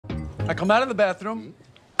I come out of the bathroom.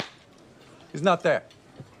 He's not there.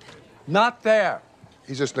 Not there.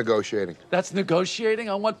 He's just negotiating. That's negotiating?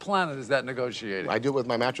 On what planet is that negotiating? I do it with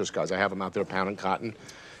my mattress guys. I have them out there pounding cotton,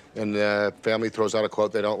 and the family throws out a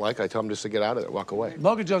quote they don't like. I tell them just to get out of there, walk away.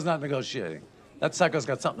 Mocha Joe's not negotiating. That psycho's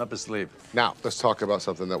got something up his sleeve. Now, let's talk about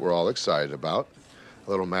something that we're all excited about. A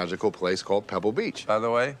little magical place called Pebble Beach. By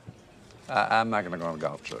the way, I'm not going to go on a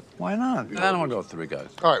golf trip. Why not? I don't want to go with 3 guys.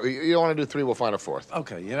 All right, you don't want to do 3, we'll find a 4th.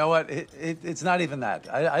 Okay, you know what? It's not even that.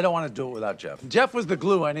 I don't want to do it without Jeff. Jeff was the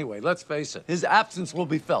glue anyway, let's face it. His absence will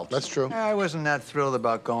be felt. That's true. I wasn't that thrilled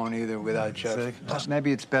about going either without Jeff. Plus,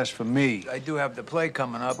 maybe it's best for me. I do have the play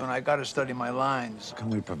coming up, and I got to study my lines. Can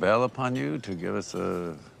we prevail upon you to give us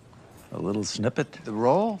a little snippet? The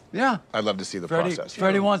role? Yeah. I'd love to see the process.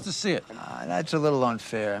 Freddie wants to see it. That's a little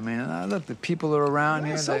unfair. I mean, look, the people are around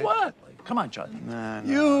here. So what? Come on, Charlie. Nah,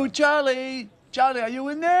 no. You, Charlie. Charlie, are you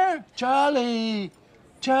in there? Charlie.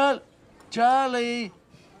 Charlie.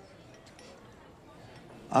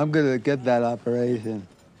 I'm gonna get that operation.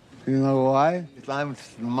 You know why? Because I'm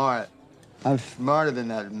smart. I'm smarter than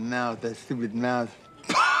that mouth, that stupid mouth.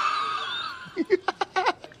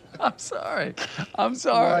 I'm sorry. I'm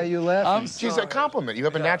sorry. Why are you laughing? I'm She's sorry. a compliment. You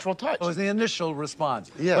have a natural touch. It was the initial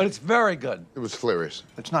response. Yeah. But it's very good. It was hilarious.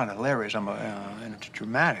 It's not hilarious. And it's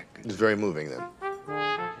dramatic. It was very moving then.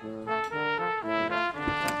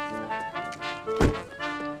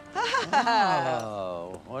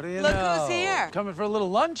 Oh, what do you Look know? who's here. Coming for a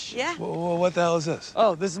little lunch? Yeah. Well, what the hell is this?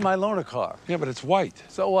 Oh, this is my loaner car. Yeah, but it's white.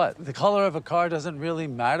 So what? The color of a car doesn't really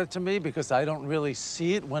matter to me because I don't really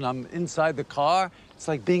see it when I'm inside the car. It's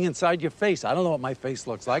like being inside your face. I don't know what my face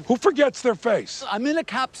looks like. Who forgets their face? I'm in a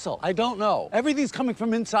capsule. I don't know. Everything's coming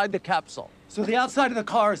from inside the capsule. So the outside of the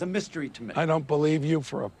car is a mystery to me. I don't believe you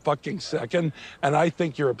for a fucking second, and I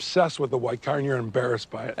think you're obsessed with the white car and you're embarrassed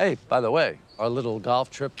by it. Hey, by the way, our little golf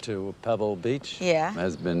trip to Pebble Beach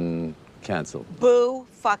has been canceled. Boo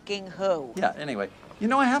fucking who? Yeah, anyway, you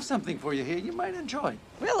know, I have something for you here you might enjoy.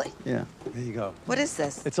 Really? Yeah, here you go. What is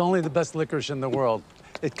this? It's only the best licorice in the world.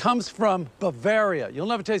 It comes from Bavaria. You'll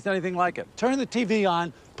never taste anything like it. Turn the TV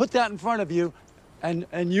on, put that in front of you, and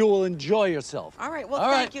you will enjoy yourself. All right, well,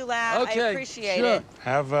 thank you, lad. Okay, I appreciate sure. it.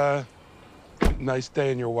 Have a nice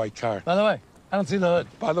day in your white car. By the way, I don't see the hood.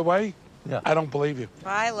 By the way, I don't believe you.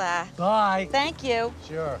 Bye, lad. Bye. Thank you.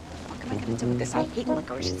 Sure. What am I gonna do with this? I hate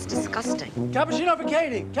licorice. It's disgusting. Cappuccino for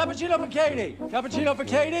Katie. Cappuccino for Katie. Cappuccino for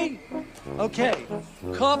Katie. Okay.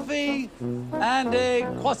 Coffee and a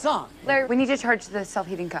croissant. Larry, we need to charge the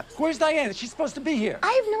self-heating cups. Where's Diane? She's supposed to be here.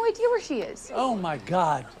 I have no idea where she is. Oh, my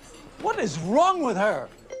God. What is wrong with her?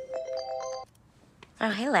 Oh,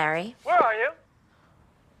 hey, Larry. Where are you?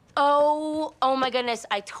 Oh my goodness,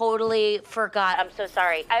 I totally forgot. I'm so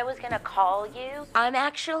sorry. I was gonna call you. I'm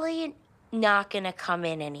actually not gonna come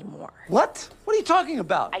in anymore. What? What are you talking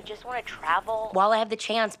about? I just want to travel while I have the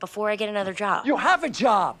chance before I get another job. You have a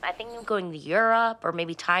job. I think I'm going to Europe or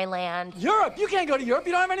maybe Thailand. Europe? You can't go to Europe.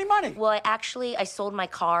 You don't have any money. Well, I sold my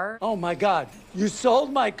car. Oh, my God. You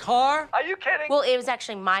sold my car? Are you kidding? Well, it was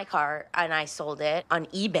actually my car, and I sold it on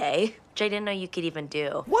eBay, which I didn't know you could even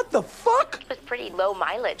do. What the fuck? It was pretty low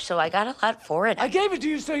mileage, so I got a lot for it. I gave it to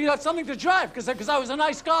you so you had something to drive, because I was a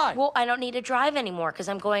nice guy. Well, I don't need to drive anymore, because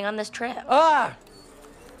I'm going on this trip. Ah!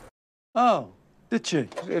 Oh, did she?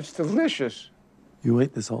 It's delicious. You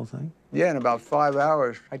ate this whole thing? Yeah, in about 5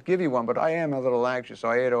 hours. I'd give you one, but I am a little anxious, so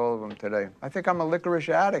I ate all of them today. I think I'm a licorice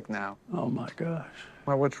addict now. Oh, my gosh.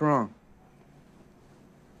 Well, what's wrong?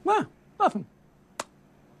 Well, nothing.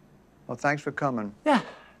 Well, thanks for coming. Yeah.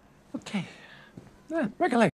 Okay. Yeah, regulate.